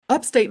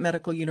Upstate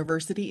Medical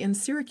University in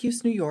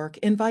Syracuse, New York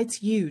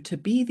invites you to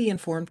be the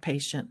informed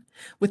patient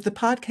with the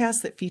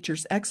podcast that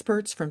features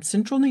experts from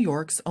Central New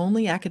York's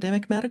only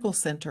academic medical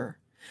center.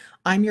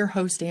 I'm your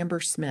host, Amber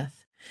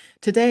Smith.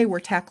 Today,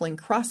 we're tackling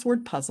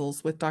crossword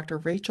puzzles with Dr.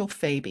 Rachel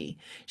Faby.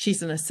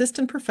 She's an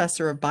assistant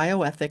professor of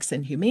bioethics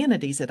and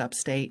humanities at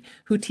Upstate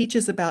who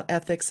teaches about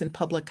ethics in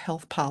public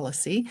health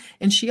policy,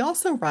 and she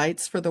also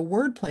writes for the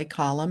Wordplay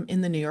column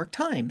in the New York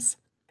Times.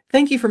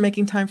 Thank you for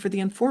making time for the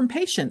informed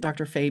patient,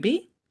 Dr.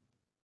 Faby.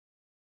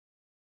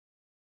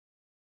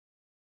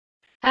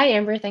 Hi,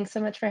 Amber. Thanks so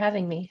much for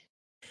having me.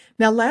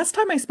 Now, last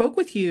time I spoke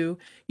with you,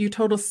 you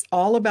told us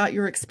all about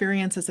your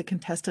experience as a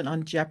contestant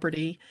on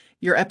Jeopardy!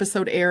 Your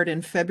episode aired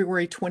in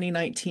February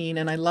 2019,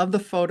 and I love the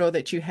photo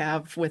that you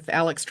have with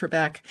Alex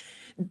Trebek.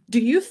 Do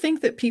you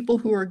think that people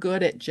who are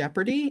good at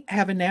Jeopardy!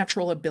 Have a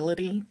natural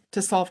ability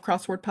to solve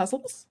crossword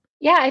puzzles?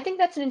 Yeah, I think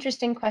that's an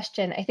interesting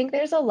question. I think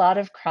there's a lot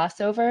of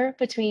crossover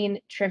between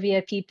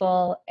trivia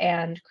people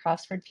and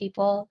crossword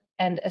people,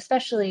 and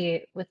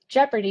especially with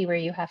Jeopardy, where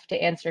you have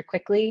to answer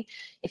quickly.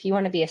 If you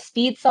want to be a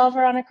speed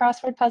solver on a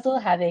crossword puzzle,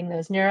 having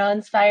those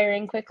neurons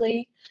firing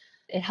quickly,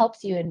 it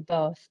helps you in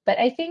both. But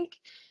I think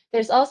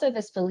there's also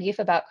this belief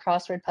about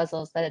crossword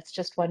puzzles that it's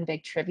just one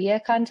big trivia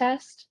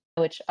contest,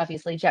 which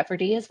obviously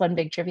Jeopardy is one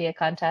big trivia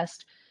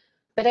contest.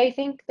 But I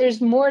think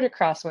there's more to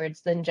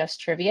crosswords than just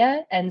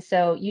trivia. And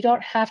so you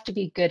don't have to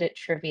be good at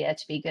trivia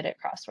to be good at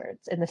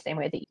crosswords in the same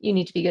way that you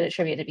need to be good at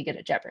trivia to be good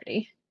at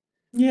Jeopardy.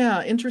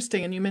 Yeah,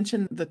 interesting. And you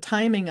mentioned the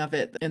timing of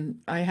it, and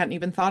I hadn't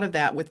even thought of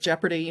that with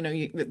Jeopardy.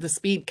 The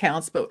speed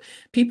counts, but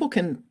people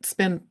can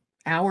spend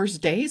hours,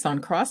 days on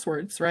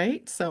crosswords,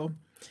 right? So,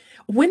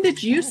 when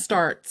did you Yeah.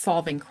 start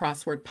solving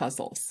crossword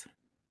puzzles?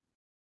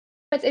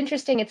 What's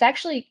interesting, it's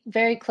actually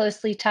very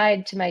closely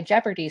tied to my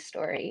Jeopardy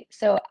story.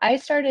 So I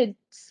started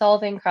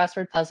solving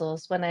crossword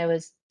puzzles when I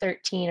was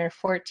 13 or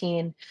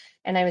 14,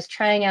 and I was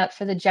trying out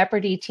for the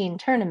Jeopardy teen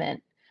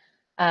tournament.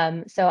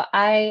 So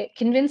I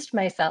convinced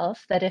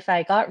myself that if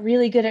I got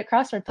really good at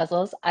crossword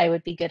puzzles, I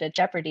would be good at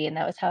Jeopardy, and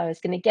that was how I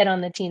was going to get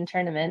on the teen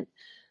tournament.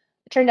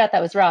 It turned out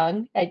that was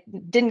wrong. I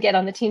didn't get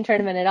on the teen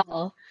tournament at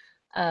all,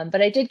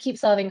 but I did keep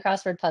solving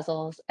crossword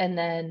puzzles, and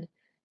then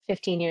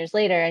 15 years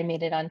later, I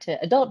made it onto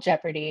Adult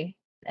Jeopardy,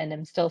 and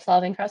I'm still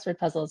solving crossword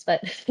puzzles.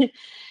 But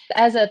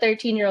as a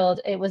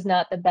 13-year-old, it was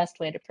not the best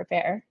way to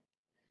prepare.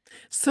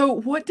 So,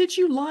 what did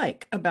you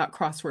like about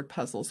crossword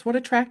puzzles? What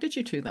attracted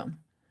you to them?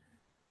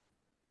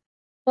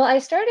 Well, I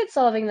started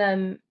solving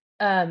them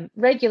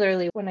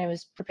regularly when I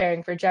was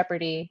preparing for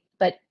Jeopardy,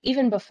 but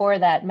even before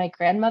that, my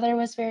grandmother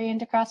was very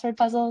into crossword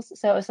puzzles,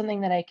 so it was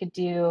something that I could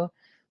do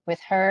with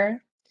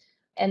her.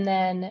 And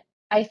then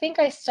I think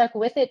I stuck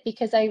with it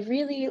because I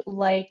really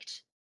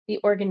liked the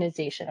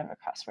organization of a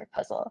crossword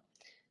puzzle.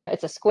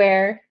 It's a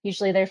square,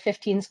 usually they're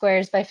 15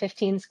 squares by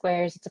 15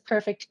 squares. It's a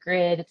perfect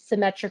grid, it's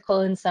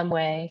symmetrical in some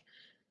way,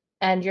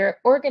 and you're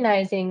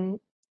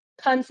organizing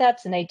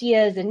concepts and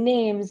ideas and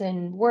names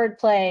and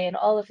wordplay and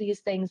all of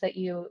these things that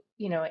you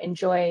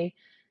enjoy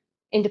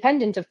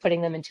independent of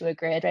putting them into a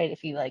grid, right?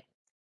 If you like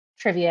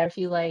trivia, if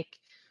you like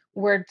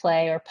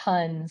wordplay or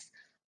puns,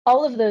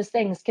 all of those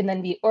things can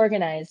then be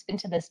organized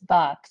into this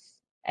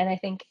box. And I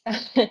think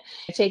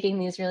taking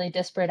these really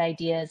disparate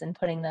ideas and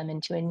putting them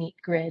into a neat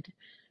grid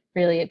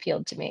really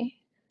appealed to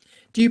me.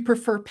 Do you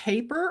prefer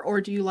paper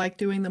or do you like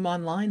doing them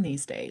online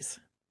these days?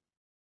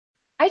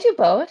 I do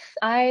both.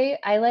 I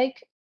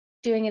like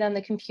doing it on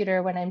the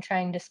computer when I'm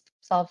trying to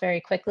solve very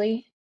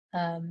quickly.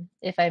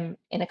 If I'm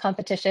in a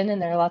competition,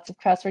 and there are lots of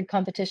crossword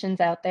competitions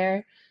out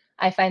there,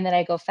 I find that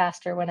I go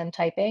faster when I'm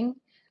typing.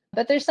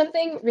 But there's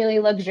something really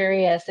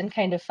luxurious and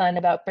kind of fun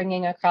about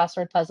bringing a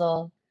crossword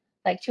puzzle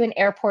like to an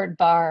airport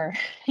bar,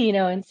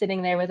 and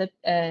sitting there with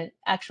a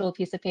actual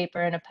piece of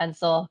paper and a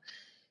pencil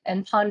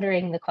and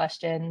pondering the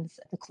questions,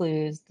 the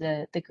clues,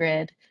 the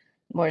grid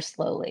more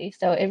slowly.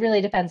 So it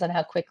really depends on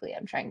how quickly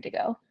I'm trying to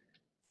go.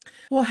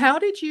 Well, how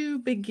did you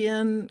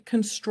begin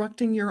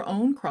constructing your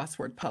own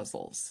crossword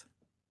puzzles?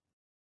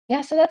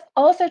 Yeah, so that's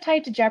also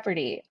tied to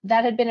Jeopardy.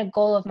 That had been a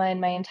goal of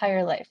mine my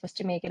entire life, was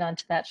to make it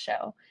onto that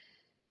show.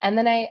 And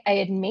then I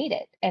had made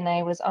it and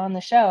I was on the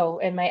show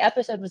and my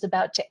episode was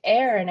about to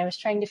air and I was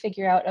trying to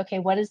figure out, okay,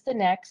 what is the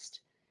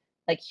next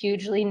like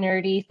hugely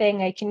nerdy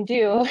thing I can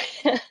do?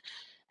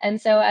 And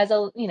so as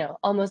a,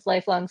 almost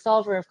lifelong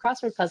solver of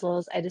crossword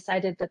puzzles, I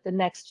decided that the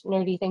next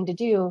nerdy thing to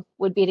do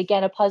would be to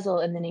get a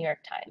puzzle in the New York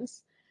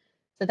Times.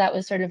 So that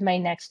was sort of my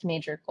next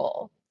major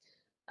goal.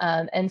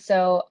 And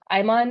so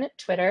I'm on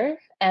Twitter,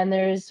 and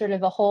there's sort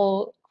of a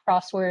whole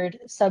crossword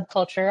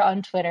subculture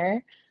on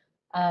Twitter.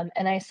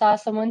 And I saw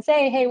someone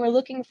say, hey, we're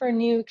looking for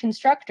new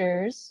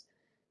constructors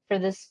for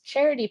this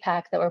charity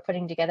pack that we're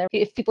putting together.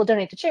 If people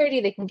donate to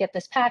charity, they can get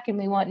this pack, and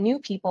we want new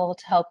people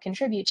to help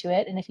contribute to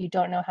it. And if you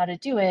don't know how to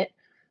do it,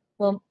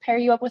 we'll pair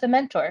you up with a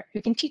mentor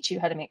who can teach you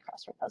how to make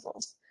crossword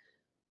puzzles.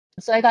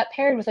 So I got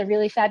paired with a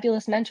really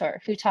fabulous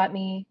mentor who taught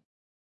me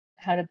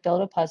how to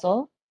build a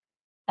puzzle,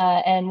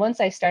 and once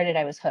I started,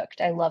 I was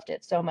hooked. I loved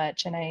it so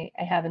much, and I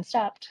haven't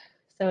stopped.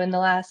 So in the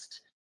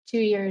last 2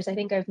 years, I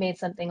think I've made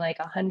something like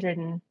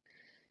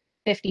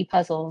 50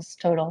 puzzles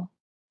total.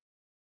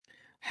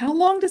 How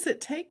long does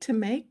it take to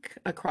make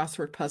a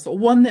crossword puzzle?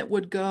 One that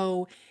would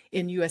go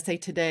in USA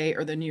Today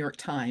or the New York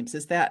Times.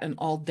 Is that an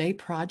all-day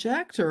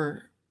project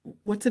or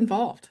what's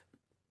involved?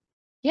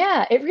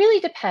 Yeah, it really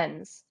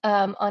depends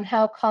on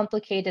how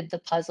complicated the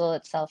puzzle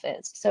itself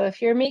is. So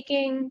if you're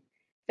making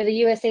for the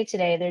USA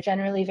Today, they're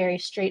generally very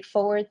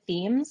straightforward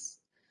themes,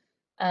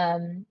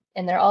 and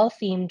they're all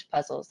themed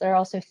puzzles. There are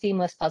also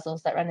themeless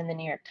puzzles that run in the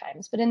New York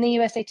Times, but in the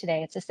USA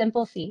Today, it's a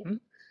simple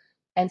theme.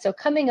 And so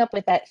coming up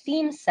with that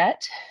theme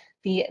set,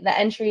 the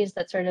entries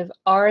that sort of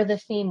are the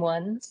theme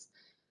ones,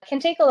 can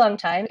take a long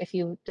time if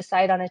you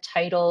decide on a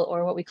title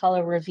or what we call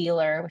a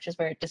revealer, which is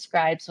where it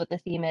describes what the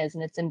theme is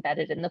and it's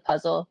embedded in the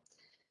puzzle.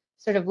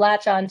 Sort of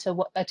latch on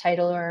to a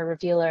title or a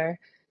revealer,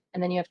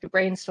 and then you have to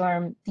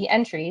brainstorm the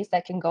entries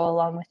that can go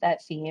along with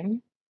that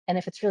theme. And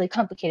if it's really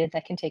complicated,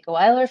 that can take a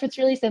while, or if it's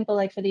really simple,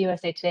 like for the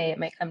USA Today, it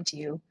might come to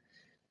you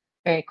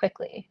very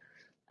quickly.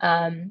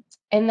 And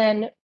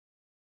then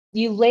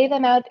you lay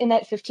them out in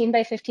that 15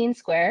 by 15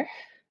 square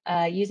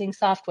using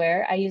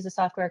software. I use a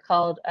software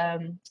called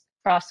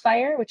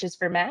Crossfire, which is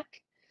for Mac.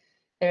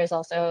 There is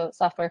also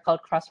software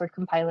called Crossword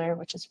Compiler,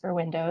 which is for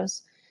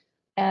Windows.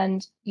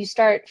 And you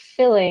start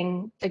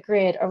filling the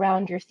grid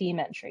around your theme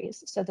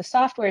entries. So the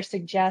software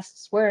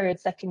suggests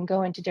words that can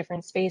go into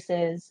different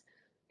spaces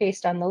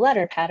based on the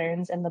letter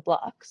patterns and the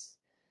blocks.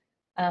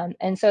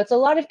 And so it's a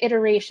lot of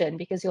iteration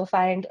because you'll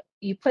find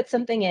you put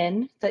something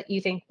in that you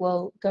think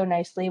will go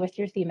nicely with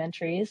your theme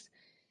entries.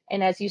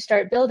 And as you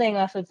start building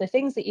off of the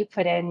things that you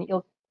put in,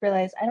 you'll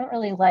realize I don't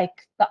really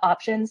like the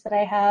options that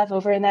I have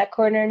over in that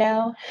corner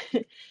now.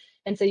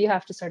 And so you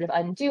have to sort of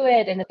undo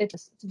it. And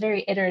it's a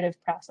very iterative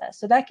process.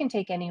 So that can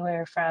take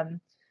anywhere from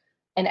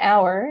an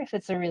hour if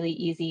it's a really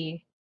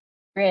easy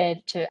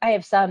grid to I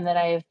have some that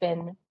I have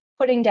been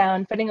putting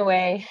down, putting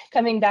away,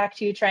 coming back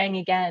to, trying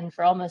again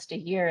for almost a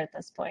year at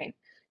this point,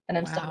 and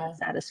I'm still not Wow.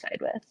 satisfied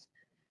with.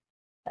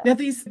 Now So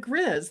these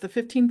grids, the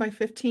 15 by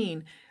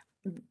 15,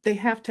 they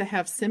have to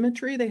have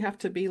symmetry. They have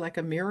to be like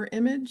a mirror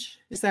image.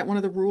 Is that one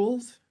of the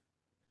rules?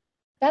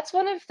 that's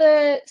one of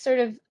the sort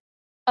of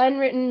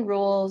unwritten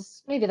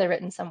rules, maybe they're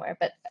written somewhere,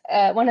 but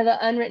one of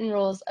the unwritten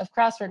rules of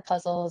crossword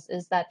puzzles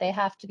is that they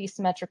have to be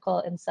symmetrical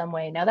in some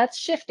way. Now that's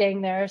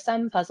shifting. There are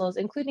some puzzles,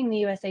 including the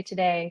USA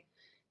Today,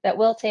 that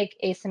will take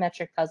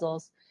asymmetric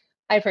puzzles.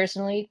 I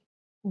personally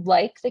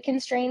like the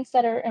constraints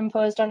that are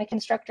imposed on a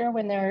constructor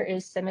when there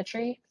is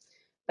symmetry.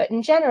 But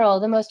in general,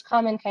 the most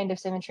common kind of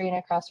symmetry in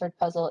a crossword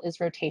puzzle is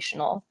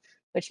rotational,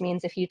 which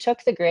means if you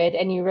took the grid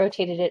and you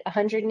rotated it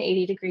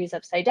 180 degrees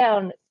upside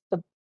down,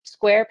 the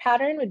square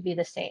pattern would be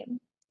the same.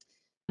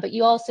 But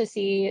you also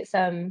see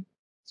some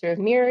sort of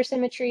mirror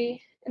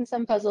symmetry in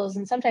some puzzles,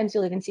 and sometimes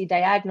you'll even see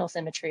diagonal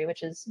symmetry,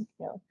 which is,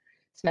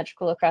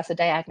 symmetrical across a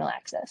diagonal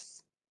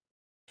axis.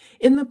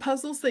 In the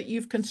puzzles that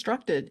you've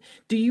constructed,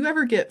 do you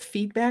ever get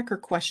feedback or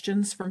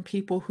questions from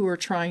people who are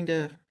trying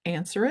to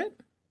answer it?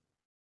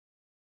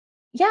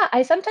 Yeah,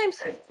 I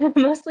sometimes,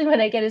 mostly what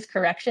I get is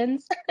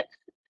corrections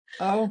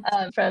Oh,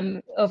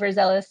 from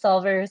overzealous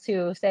solvers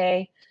who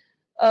say,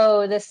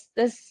 oh, this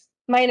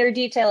minor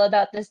detail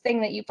about this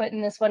thing that you put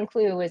in this one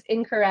clue was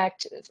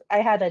incorrect. I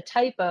had a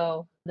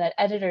typo that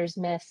editors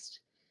missed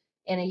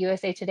in a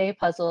USA Today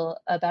puzzle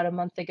about a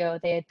month ago.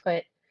 They had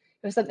put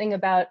it was something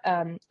about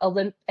an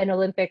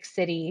Olympic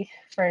city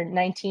for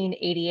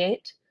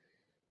 1988,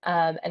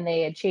 and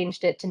they had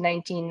changed it to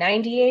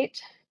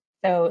 1998.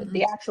 So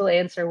the mhm. actual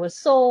answer was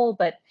Seoul,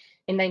 but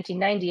in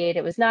 1998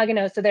 it was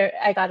Nagano. So there,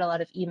 I got a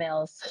lot of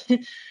emails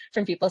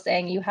from people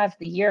saying you have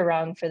the year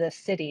wrong for this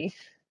city.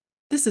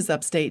 This is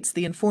Upstate's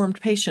The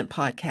Informed Patient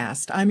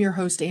Podcast. I'm your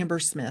host, Amber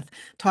Smith,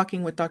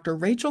 talking with Dr.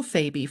 Rachel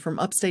Faby from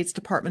Upstate's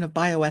Department of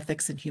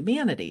Bioethics and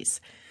Humanities.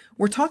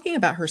 We're talking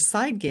about her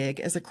side gig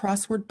as a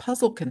crossword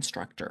puzzle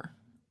constructor.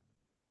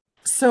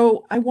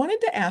 So, I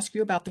wanted to ask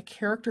you about the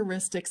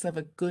characteristics of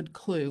a good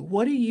clue.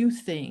 What do you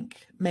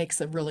think makes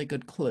a really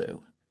good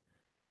clue?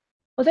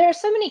 Well, there are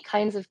so many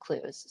kinds of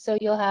clues. So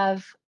you'll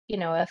have,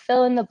 a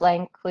fill in the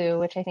blank clue,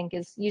 which I think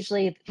is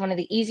usually one of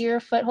the easier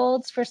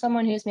footholds for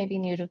someone who's maybe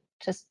new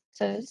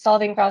to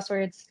solving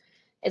crosswords,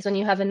 is when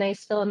you have a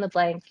nice fill in the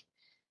blank.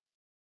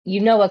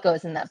 You know what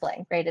goes in that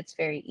blank, right? It's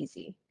very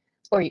easy.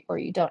 Or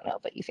you don't know,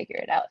 but you figure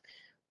it out.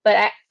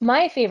 But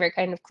my favorite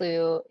kind of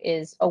clue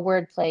is a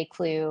wordplay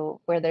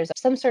clue where there's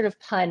some sort of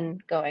pun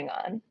going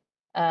on.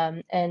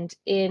 And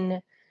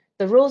in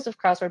the rules of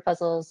crossword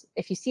puzzles,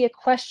 if you see a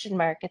question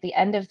mark at the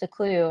end of the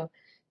clue,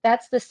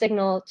 that's the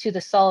signal to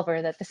the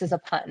solver that this is a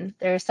pun.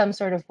 There's some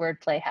sort of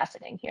wordplay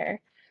happening here.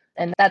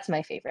 And that's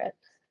my favorite.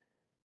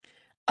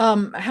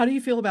 How do you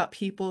feel about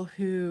people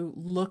who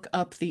look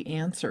up the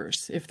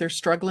answers if they're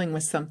struggling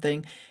with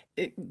something?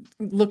 It,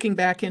 looking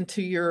back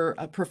into your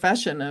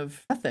profession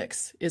of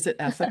ethics, is it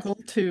ethical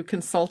to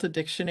consult a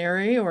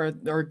dictionary or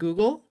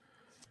Google?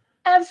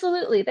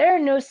 Absolutely. There are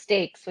no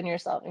stakes when you're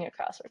solving a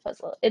crossword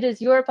puzzle. It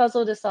is your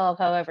puzzle to solve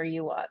however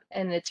you want.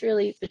 And it's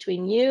really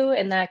between you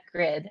and that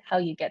grid how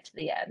you get to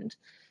the end.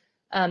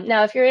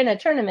 Now, if you're in a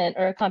tournament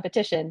or a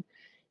competition,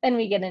 then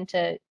we get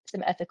into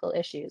some ethical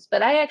issues.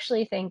 But I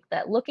actually think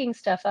that looking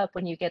stuff up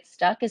when you get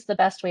stuck is the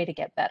best way to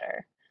get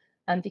better.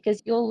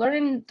 Because you'll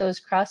learn those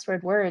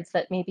crossword words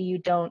that maybe you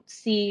don't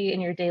see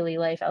in your daily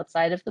life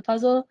outside of the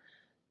puzzle.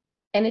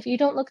 And if you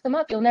don't look them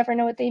up, you'll never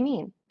know what they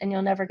mean and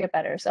you'll never get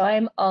better. So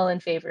I'm all in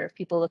favor of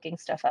people looking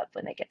stuff up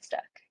when they get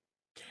stuck.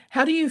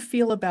 How do you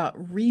feel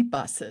about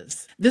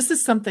rebuses? This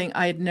is something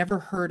I had never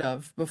heard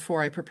of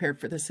before I prepared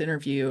for this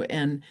interview,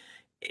 and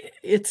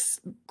it's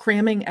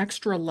cramming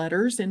extra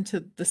letters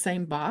into the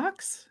same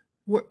box.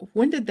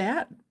 When did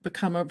that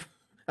become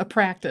a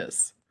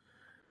practice?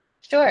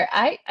 Sure.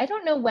 I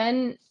don't know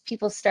when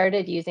people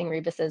started using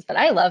rebuses, but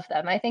I love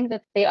them. I think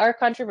that they are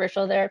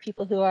controversial. There are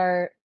people who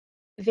are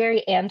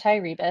very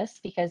anti-rebus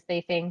because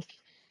they think,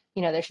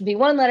 there should be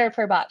one letter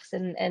per box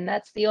and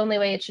that's the only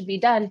way it should be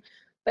done.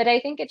 But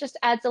I think it just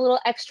adds a little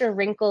extra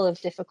wrinkle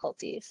of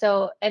difficulty.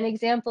 So an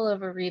example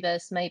of a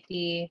rebus might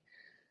be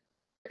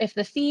if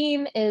the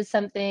theme is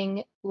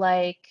something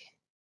like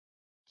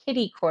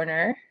kitty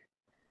corner,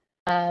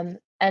 and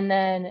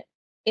then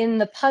in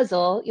the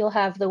puzzle, you'll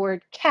have the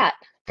word cat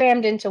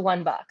crammed into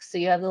one box. So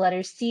you have the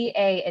letters C,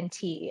 A, and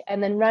T.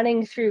 And then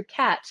running through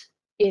cat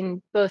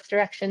in both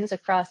directions,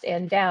 across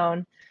and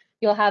down,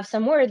 you'll have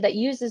some word that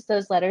uses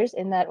those letters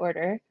in that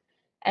order.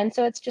 And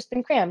so it's just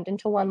been crammed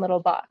into one little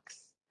box.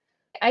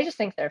 I just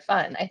think they're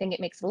fun. I think it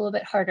makes it a little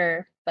bit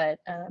harder, but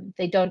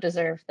they don't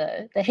deserve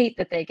the hate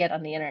that they get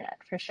on the internet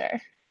for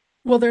sure.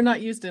 Well, they're not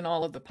used in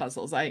all of the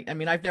puzzles. I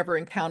mean, I've never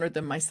encountered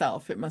them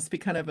myself. It must be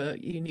kind of a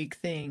unique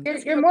thing.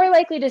 You're more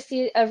likely to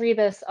see a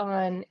rebus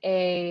on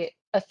a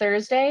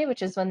Thursday,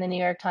 which is when the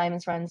New York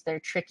Times runs their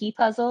tricky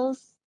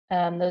puzzles.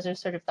 Those are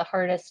sort of the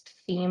hardest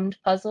themed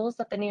puzzles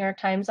that the New York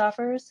Times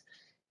offers.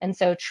 And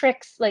so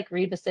tricks like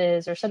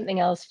rebuses or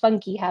something else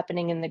funky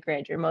happening in the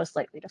grid, you're most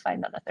likely to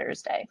find on a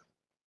Thursday.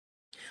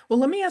 Well,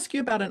 let me ask you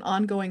about an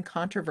ongoing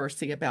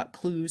controversy about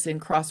clues in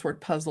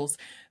crossword puzzles.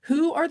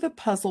 Who are the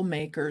puzzle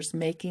makers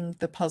making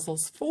the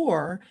puzzles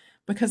for?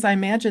 Because I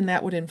imagine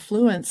that would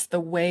influence the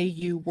way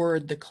you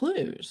word the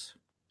clues.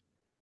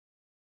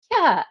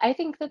 Yeah, I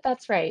think that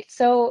that's right.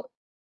 So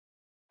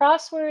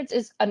crosswords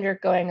is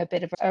undergoing a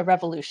bit of a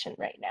revolution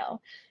right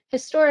now.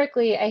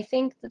 Historically, I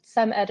think that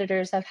some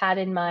editors have had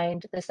in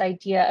mind this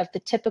idea of the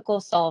typical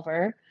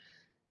solver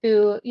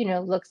who,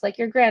 looks like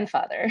your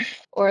grandfather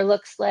or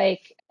looks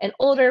like an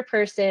older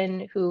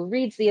person who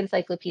reads the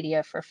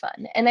encyclopedia for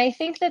fun. And I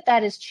think that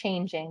that is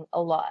changing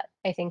a lot.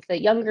 I think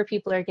that younger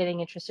people are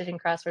getting interested in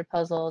crossword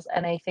puzzles.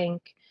 And I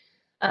think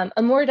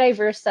a more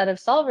diverse set of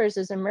solvers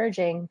is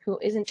emerging who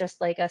isn't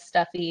just like a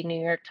stuffy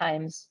New York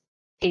Times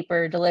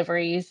paper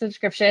delivery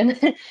subscription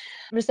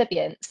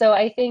recipient. So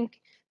I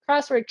think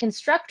crossword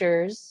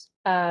constructors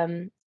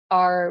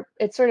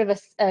it's sort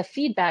of a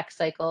feedback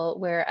cycle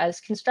where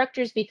as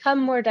constructors become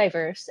more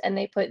diverse and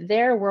they put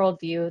their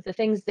worldview, the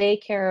things they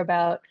care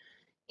about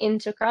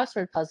into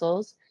crossword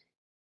puzzles,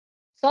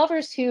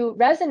 solvers who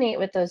resonate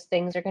with those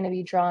things are going to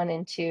be drawn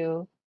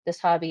into this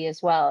hobby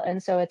as well.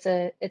 And so it's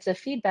a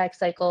feedback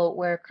cycle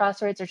where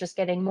crosswords are just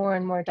getting more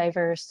and more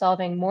diverse,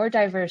 solving more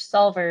diverse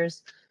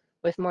solvers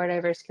with more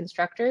diverse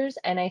constructors.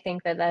 And I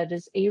think that that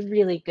is a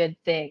really good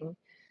thing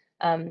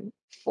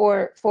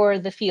for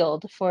the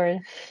field, for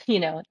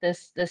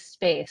this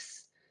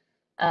space,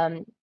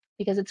 um,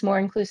 because it's more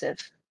inclusive.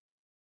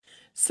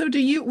 So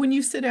when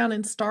you sit down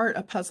and start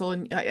a puzzle,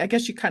 and I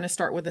guess you kind of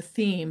start with a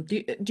theme,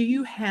 do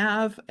you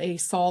have a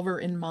solver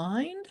in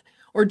mind?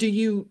 Or do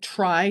you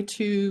try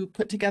to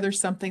put together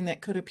something that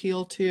could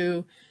appeal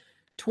to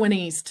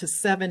 20s to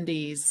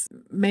 70s,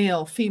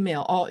 male,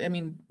 female, all, I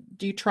mean,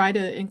 do you try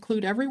to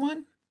include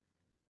everyone?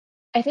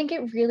 I think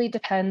it really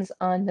depends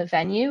on the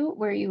venue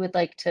where you would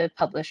like to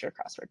publish your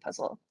crossword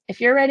puzzle. If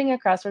you're writing a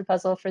crossword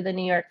puzzle for the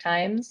New York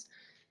Times,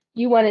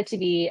 you want it to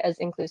be as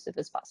inclusive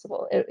as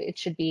possible. It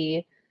should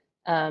be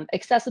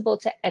accessible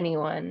to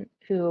anyone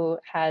who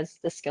has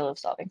the skill of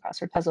solving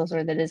crossword puzzles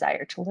or the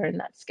desire to learn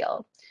that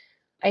skill.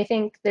 I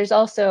think there's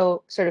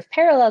also sort of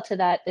parallel to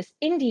that, this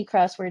indie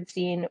crossword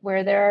scene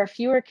where there are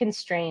fewer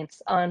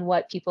constraints on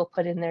what people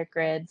put in their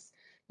grids.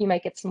 You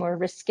might get some more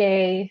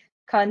risque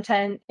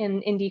content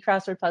in indie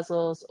crossword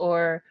puzzles,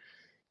 or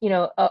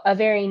a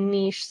very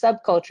niche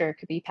subculture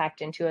could be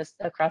packed into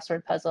a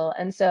crossword puzzle.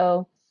 And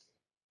so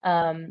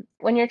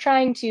when you're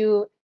trying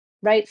to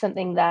write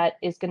something that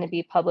is going to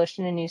be published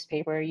in a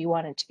newspaper, you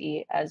want it to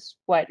be as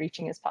wide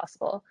reaching as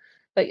possible.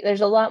 But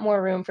there's a lot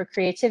more room for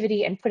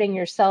creativity and putting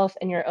yourself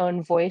and your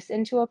own voice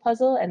into a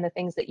puzzle and the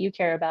things that you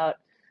care about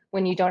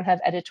when you don't have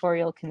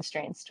editorial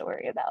constraints to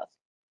worry about.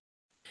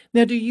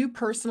 Now, do you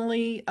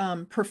personally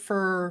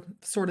prefer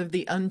sort of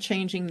the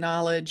unchanging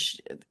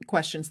knowledge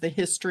questions, the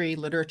history,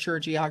 literature,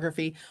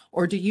 geography,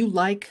 or do you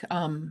like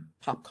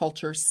pop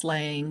culture,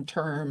 slang,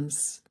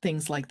 terms,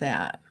 things like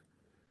that?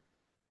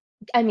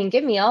 I mean,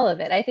 give me all of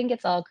it. I think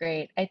it's all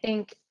great. I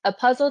think a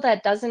puzzle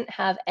that doesn't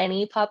have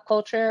any pop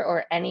culture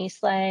or any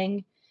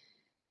slang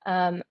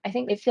I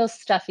think it feels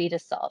stuffy to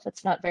solve.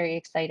 It's not very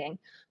exciting.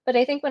 But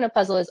I think when a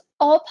puzzle is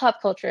all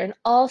pop culture and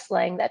all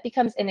slang, that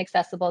becomes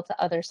inaccessible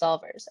to other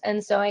solvers.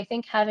 And so I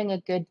think having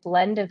a good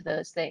blend of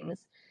those things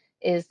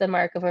is the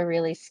mark of a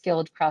really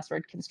skilled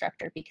crossword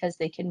constructor, because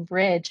they can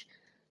bridge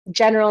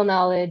general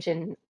knowledge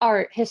and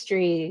art,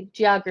 history,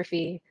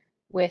 geography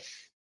with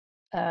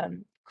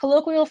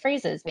colloquial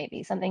phrases,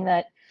 maybe something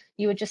that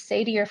you would just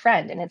say to your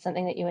friend, and it's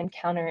something that you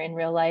encounter in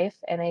real life.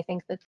 And I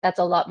think that that's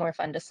a lot more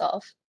fun to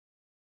solve.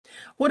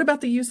 What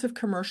about the use of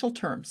commercial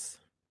terms?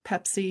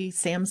 Pepsi,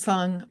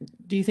 Samsung,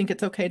 do you think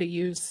it's okay to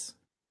use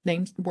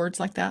names, words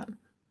like that?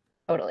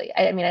 Totally.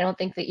 I mean, I don't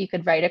think that you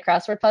could write a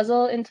crossword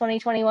puzzle in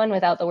 2021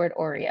 without the word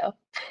Oreo.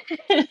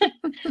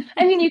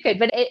 I mean, you could,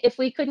 but if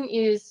we couldn't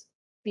use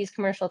these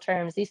commercial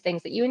terms, these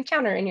things that you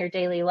encounter in your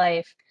daily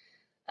life,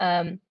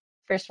 um,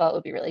 first of all, it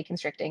would be really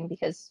constricting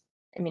because,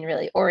 I mean,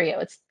 really,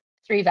 Oreo, it's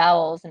 3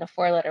 vowels and a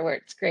 4-letter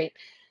word. It's great.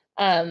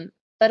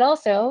 But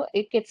also,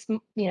 it gets,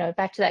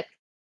 back to that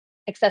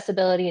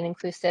accessibility and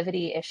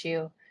inclusivity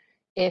issue.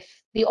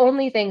 If the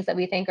only things that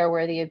we think are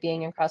worthy of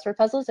being in crossword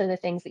puzzles are the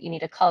things that you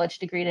need a college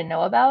degree to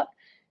know about,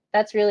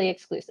 that's really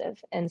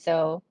exclusive. And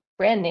so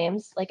brand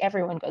names, like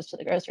everyone goes to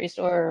the grocery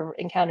store or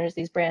encounters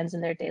these brands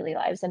in their daily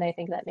lives. And I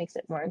think that makes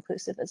it more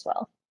inclusive as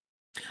well.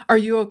 Are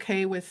you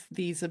okay with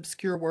these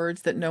obscure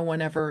words that no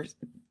one ever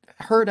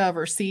heard of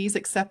or sees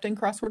except in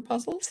crossword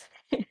puzzles?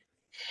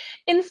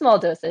 In small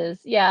doses,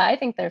 yeah, I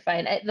think they're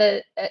fine.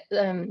 The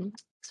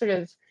sort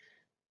of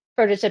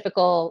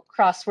prototypical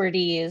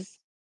crosswordese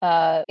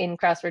in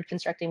crossword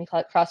constructing, we call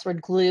it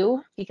crossword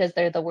glue, because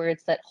they're the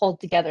words that hold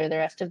together the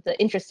rest of the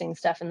interesting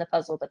stuff in the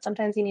puzzle. But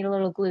sometimes you need a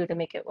little glue to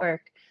make it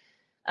work.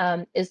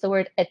 Is the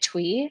word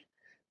etui,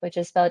 which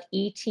is spelled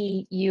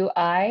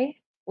Etui,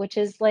 which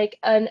is like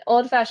an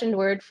old-fashioned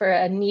word for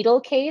a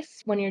needle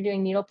case when you're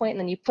doing needlepoint, and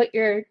then you put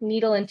your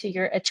needle into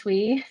your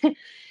etui.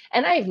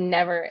 And I've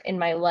never in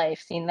my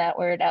life seen that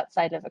word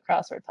outside of a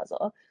crossword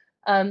puzzle.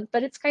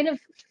 But it's kind of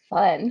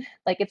fun.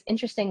 Like, it's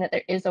interesting that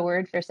there is a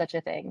word for such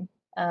a thing.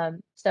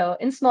 So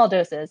in small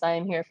doses, I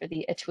am here for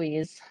the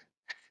etuis.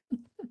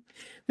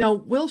 Now,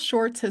 Will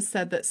Shortz has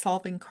said that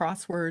solving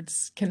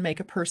crosswords can make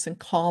a person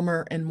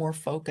calmer and more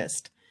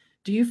focused.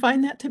 Do you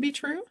find that to be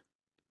true?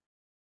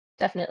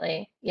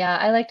 Definitely. Yeah,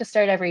 I like to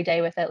start every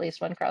day with at least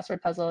one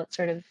crossword puzzle. It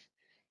sort of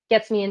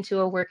gets me into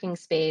a working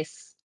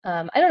space.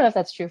 I don't know if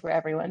that's true for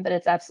everyone, but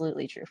it's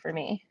absolutely true for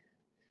me.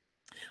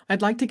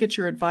 I'd like to get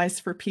your advice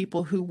for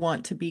people who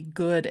want to be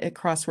good at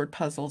crossword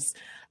puzzles.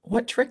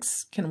 What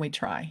tricks can we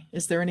try?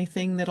 Is there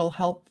anything that'll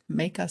help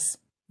make us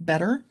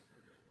better?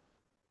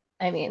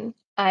 I mean,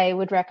 I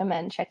would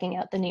recommend checking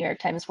out the New York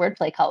Times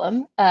wordplay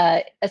column,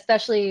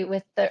 especially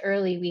with the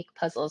early week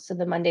puzzles. So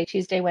the Monday,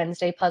 Tuesday,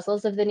 Wednesday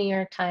puzzles of the New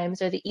York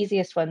Times are the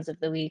easiest ones of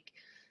the week.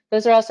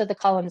 Those are also the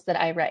columns that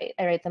I write.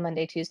 I write the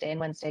Monday, Tuesday, and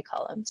Wednesday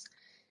columns.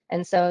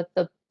 And so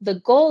the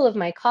goal of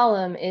my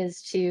column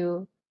is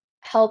to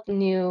help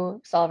new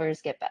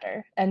solvers get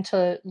better and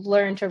to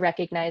learn to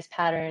recognize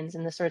patterns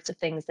and the sorts of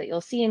things that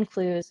you'll see in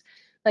clues.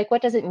 Like,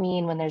 what does it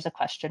mean when there's a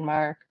question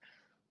mark?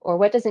 Or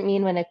what does it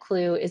mean when a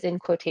clue is in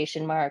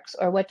quotation marks?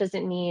 Or what does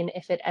it mean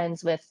if it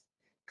ends with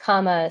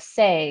comma,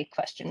 say,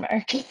 question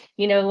mark?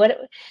 You know what?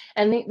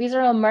 And these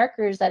are all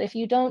markers that if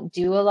you don't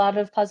do a lot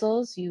of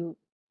puzzles, and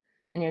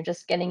you're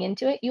just getting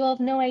into it, you will have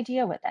no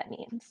idea what that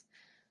means.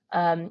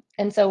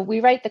 And so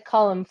we write the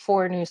column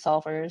for new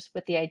solvers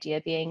with the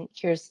idea being,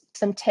 here's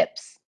some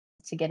tips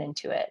to get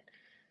into it.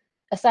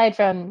 Aside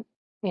from,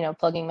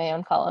 plugging my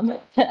own column,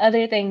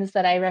 other things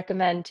that I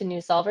recommend to new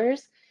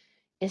solvers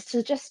is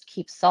to just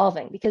keep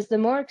solving, because the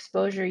more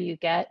exposure you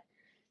get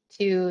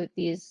to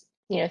these,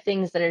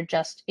 things that are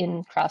just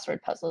in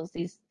crossword puzzles,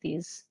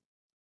 these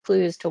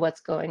clues to what's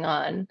going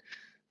on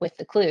with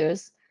the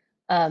clues,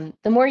 the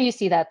more you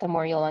see that, the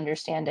more you'll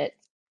understand it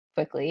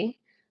quickly.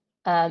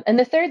 And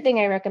the third thing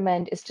I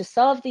recommend is to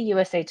solve the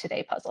USA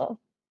Today puzzle.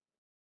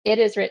 It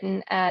is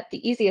written at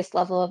the easiest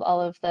level of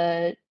all of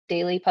the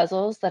daily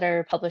puzzles that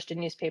are published in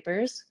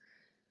newspapers.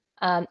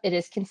 It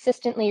is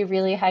consistently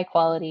really high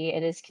quality.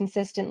 It is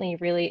consistently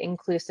really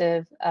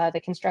inclusive.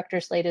 The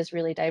constructor slate is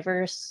really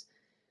diverse.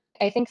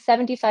 I think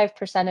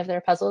 75% of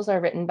their puzzles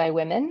are written by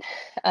women,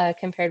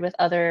 compared with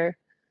other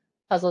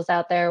puzzles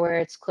out there where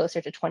it's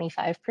closer to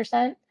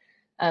 25%.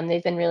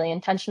 They've been really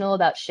intentional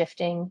about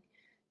shifting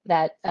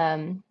that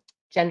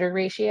gender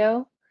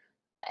ratio.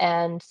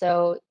 And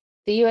so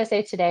the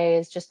USA Today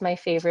is just my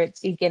favorite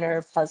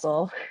beginner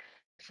puzzle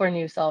for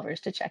new solvers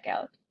to check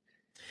out.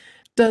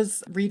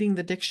 Does reading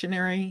the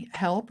dictionary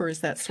help, or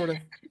is that sort of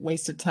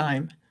wasted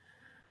time?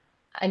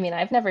 I mean,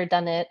 I've never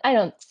done it. I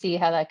don't see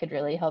how that could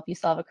really help you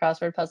solve a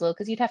crossword puzzle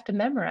because you'd have to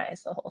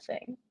memorize the whole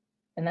thing.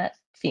 And that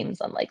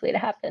seems unlikely to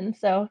happen.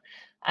 So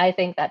I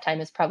think that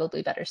time is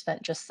probably better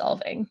spent just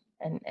solving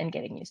and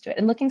getting used to it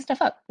and looking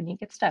stuff up when you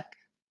get stuck.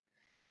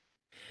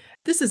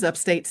 This is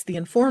Upstate's The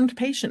Informed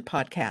Patient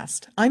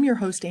Podcast. I'm your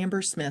host,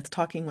 Amber Smith,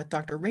 talking with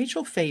Dr.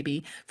 Rachel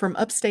Faby from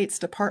Upstate's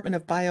Department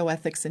of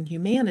Bioethics and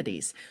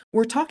Humanities.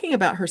 We're talking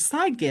about her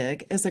side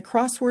gig as a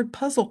crossword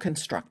puzzle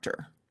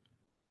constructor.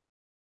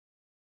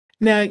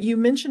 Now, you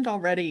mentioned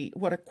already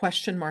what a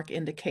question mark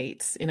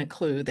indicates in a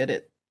clue, that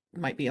it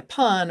might be a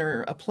pun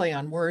or a play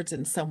on words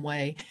in some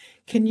way.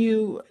 Can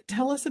you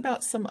tell us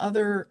about some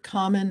other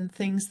common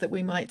things that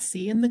we might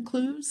see in the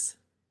clues?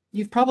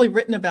 You've probably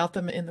written about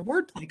them in the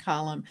wordplay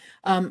column.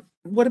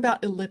 What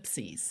about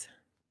ellipses?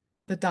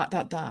 The dot,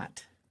 dot,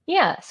 dot.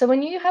 Yeah, so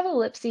when you have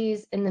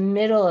ellipses in the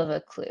middle of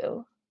a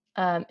clue,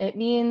 it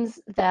means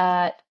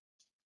that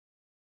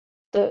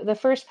the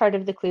first part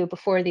of the clue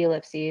before the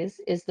ellipses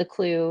is the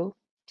clue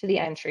to the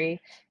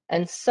entry,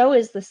 and so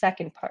is the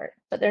second part,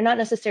 but they're not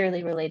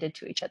necessarily related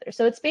to each other.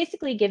 So it's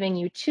basically giving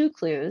you two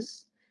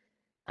clues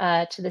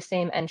to the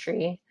same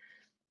entry.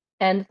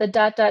 And the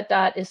dot, dot,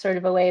 dot is sort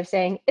of a way of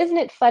saying, isn't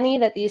it funny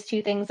that these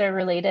two things are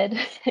related?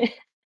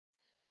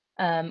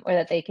 Or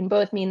that they can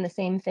both mean the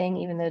same thing,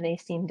 even though they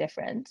seem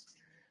different.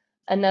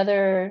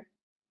 Another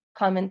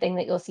common thing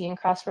that you'll see in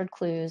crossword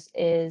clues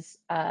is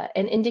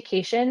an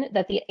indication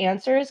that the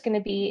answer is going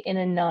to be in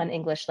a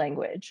non-English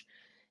language.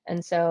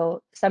 And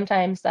so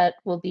sometimes that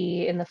will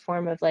be in the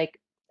form of, like,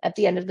 at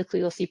the end of the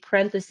clue, you'll see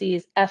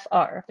parentheses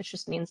FR, which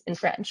just means in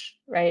French,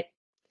 right?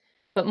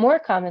 But more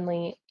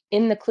commonly,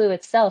 in the clue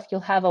itself,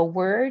 you'll have a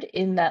word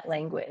in that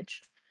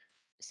language.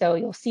 So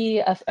you'll see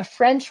a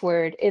French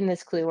word in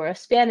this clue, or a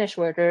Spanish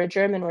word, or a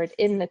German word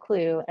in the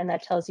clue, and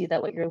that tells you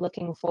that what you're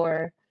looking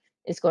for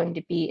is going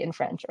to be in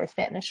French or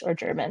Spanish or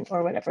German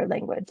or whatever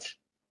language.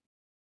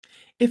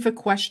 If a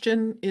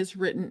question is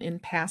written in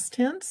past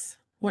tense,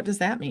 what does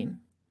that mean?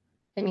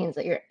 It means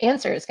that your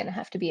answer is going to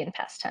have to be in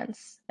past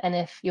tense. And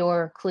if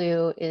your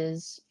clue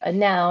is a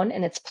noun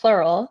and it's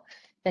plural,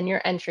 then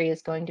your entry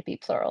is going to be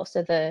plural.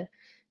 So the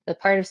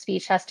part of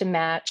speech has to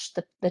match,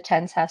 the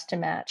tense has to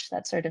match,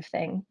 that sort of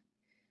thing.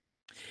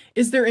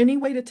 Is there any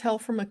way to tell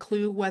from a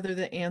clue whether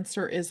the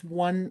answer is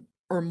one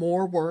or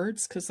more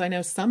words? Because I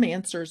know some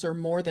answers are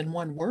more than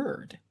one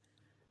word.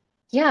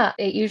 Yeah,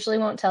 it usually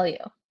won't tell you.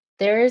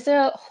 There is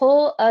a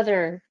whole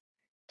other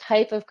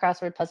type of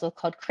crossword puzzle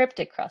called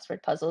cryptic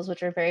crossword puzzles,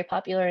 which are very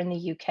popular in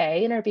the UK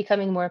and are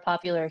becoming more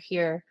popular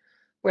here,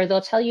 where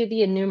they'll tell you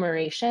the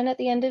enumeration at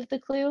the end of the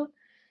clue.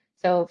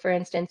 So, for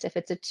instance, if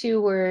it's a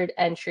two-word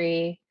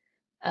entry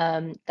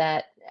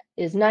that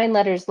is 9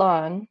 letters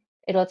long,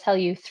 it'll tell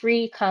you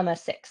 3, comma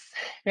 6,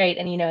 right?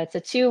 And you know it's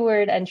a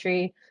two-word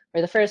entry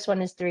where the first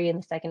one is 3 and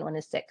the second one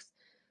is 6.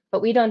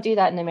 But we don't do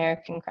that in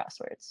American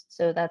crosswords.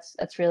 So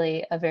that's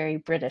really a very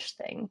British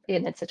thing.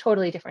 And it's a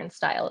totally different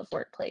style of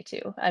wordplay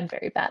too. I'm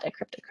very bad at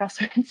cryptic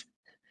crosswords.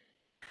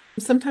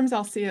 Sometimes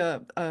I'll see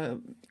a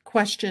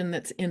question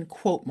that's in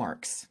quote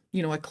marks,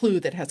 a clue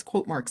that has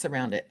quote marks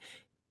around it.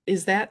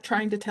 Is that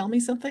trying to tell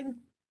me something?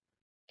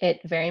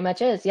 It very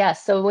much is,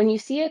 yes. So when you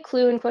see a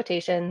clue in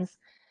quotations,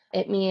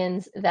 it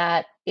means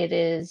that it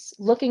is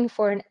looking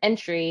for an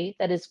entry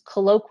that is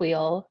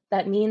colloquial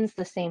that means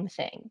the same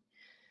thing.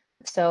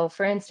 So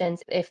for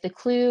instance, if the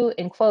clue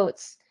in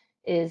quotes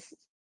is,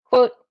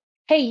 quote,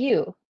 hey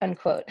you,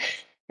 unquote,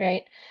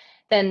 right?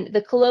 Then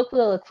the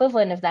colloquial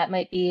equivalent of that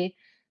might be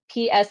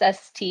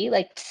PSST,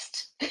 like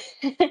psst,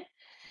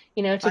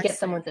 to I get see.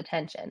 someone's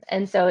attention.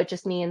 And so it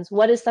just means,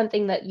 what is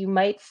something that you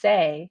might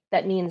say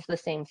that means the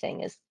same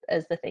thing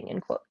as the thing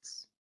in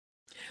quotes?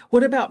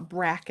 What about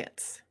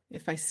brackets?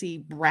 If I see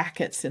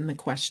brackets in the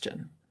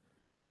question.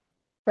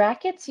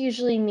 Brackets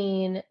usually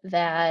mean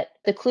that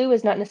the clue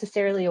is not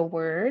necessarily a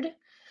word,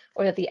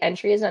 or that the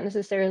entry is not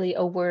necessarily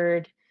a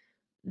word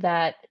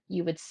that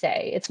you would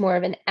say. It's more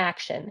of an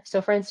action.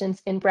 So for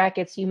instance, in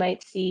brackets, you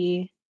might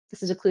see,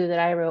 this is a clue that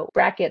I wrote,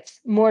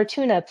 brackets, more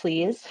tuna,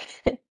 please,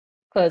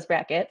 close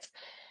brackets.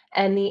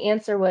 And the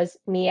answer was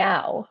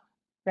meow,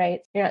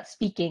 right? You're not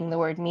speaking the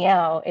word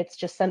meow. It's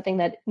just something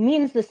that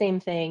means the same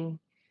thing.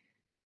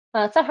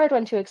 It's a hard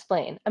one to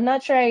explain. I'm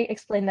not sure I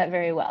explained that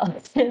very well.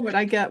 But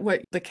I get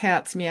what the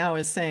cat's meow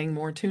is saying,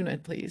 more tuna,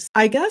 please.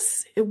 I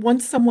guess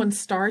once someone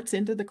starts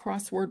into the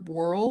crossword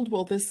world,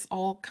 will this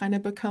all kind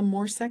of become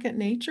more second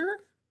nature?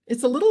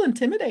 It's a little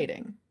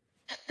intimidating.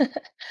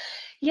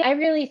 Yeah, I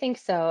really think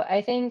so.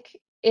 I think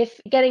if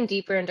getting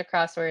deeper into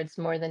crosswords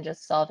more than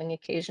just solving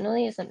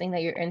occasionally is something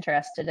that you're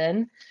interested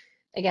in,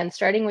 again,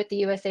 starting with the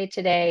USA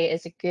Today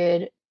is a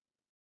good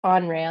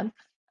on-ramp.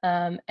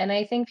 And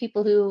I think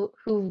people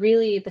who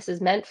really this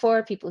is meant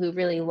for, people who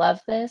really love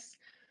this,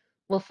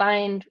 will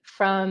find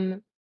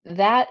from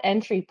that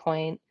entry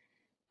point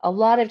a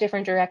lot of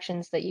different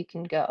directions that you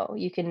can go.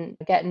 You can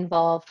get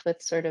involved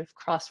with sort of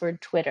crossword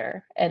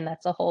Twitter, and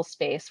that's a whole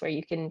space where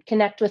you can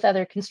connect with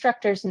other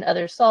constructors and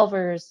other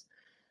solvers.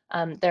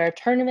 There are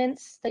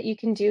tournaments that you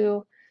can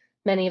do.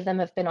 Many of them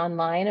have been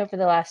online over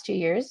the last 2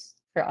 years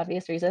for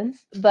obvious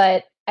reasons.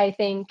 But I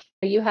think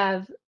you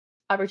have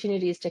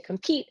opportunities to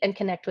compete and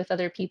connect with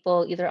other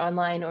people, either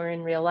online or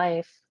in real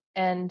life.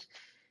 And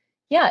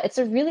yeah, it's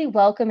a really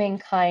welcoming,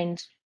 kind,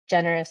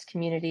 generous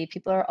community.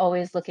 People are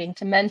always looking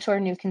to mentor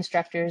new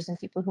constructors and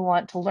people who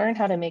want to learn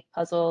how to make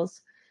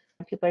puzzles.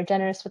 People are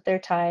generous with their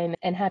time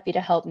and happy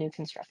to help new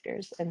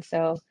constructors. And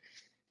so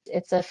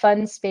it's a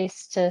fun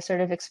space to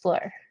sort of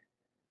explore.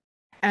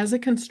 As a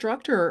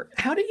constructor,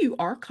 how do you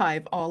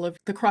archive all of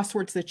the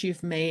crosswords that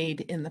you've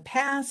made in the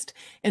past?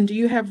 And do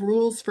you have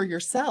rules for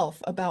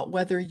yourself about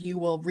whether you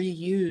will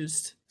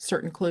reuse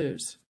certain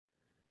clues?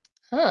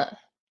 Huh.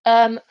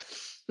 Um,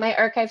 my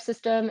archive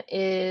system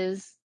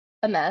is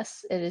a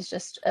mess. It is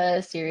just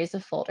a series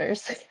of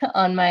folders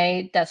on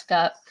my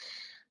desktop.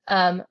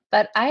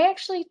 But I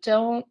actually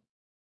don't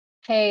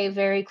pay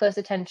very close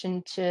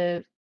attention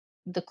to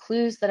the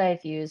clues that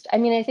I've used. I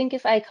mean, I think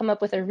if I come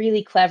up with a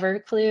really clever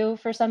clue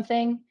for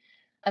something,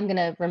 I'm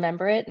gonna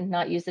remember it and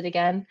not use it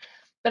again.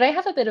 But I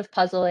have a bit of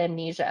puzzle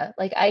amnesia.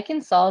 Like I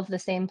can solve the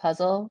same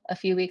puzzle a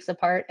few weeks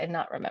apart and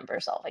not remember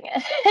solving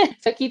it.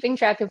 So keeping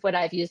track of what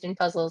I've used in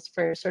puzzles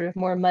for sort of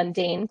more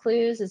mundane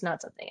clues is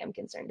not something I'm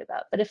concerned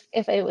about. But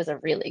if it was a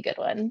really good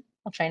one,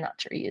 I'll try not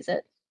to reuse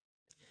it.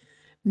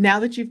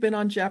 Now that you've been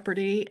on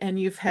Jeopardy and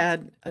you've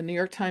had a New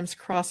York Times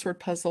crossword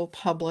puzzle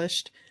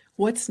published,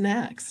 what's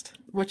next?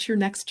 What's your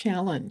next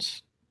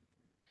challenge?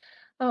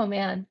 Oh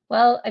man.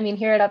 Well, I mean,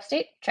 here at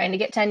Upstate, trying to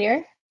get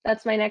tenure.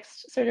 That's my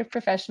next sort of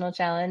professional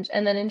challenge.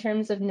 And then in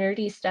terms of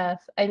nerdy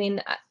stuff, I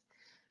mean,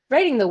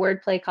 writing the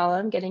wordplay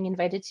column, getting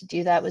invited to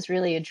do that was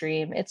really a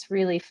dream. It's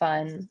really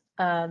fun.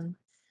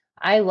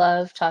 I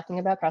love talking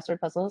about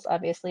crossword puzzles.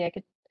 Obviously, I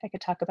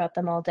could talk about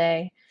them all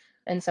day.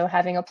 And so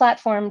having a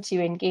platform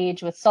to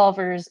engage with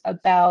solvers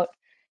about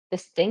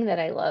this thing that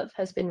I love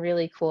has been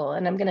really cool.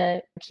 And I'm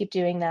gonna keep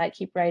doing that,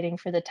 keep writing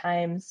for the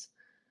Times.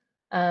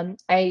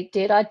 I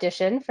did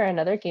audition for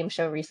another game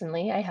show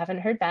recently. I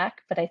haven't heard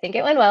back, but I think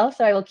it went well,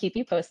 so I will keep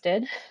you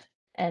posted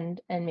and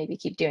maybe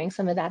keep doing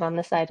some of that on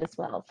the side as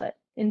well. But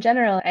in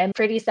general, I'm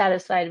pretty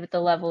satisfied with the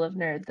level of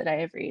nerd that I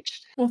have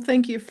reached. Well,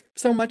 thank you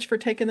so much for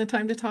taking the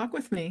time to talk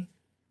with me.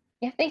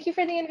 Yeah, thank you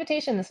for the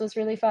invitation. This was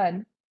really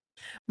fun.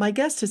 My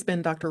guest has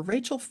been Dr.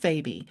 Rachel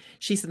Faby.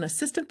 She's an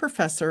assistant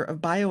professor of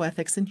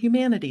bioethics and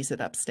humanities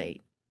at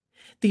Upstate.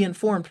 The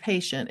Informed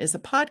Patient is a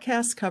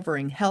podcast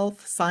covering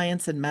health,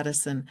 science, and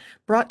medicine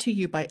brought to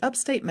you by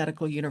Upstate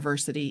Medical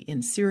University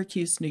in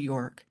Syracuse, New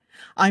York.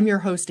 I'm your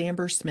host,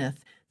 Amber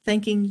Smith,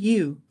 thanking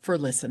you for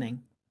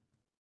listening.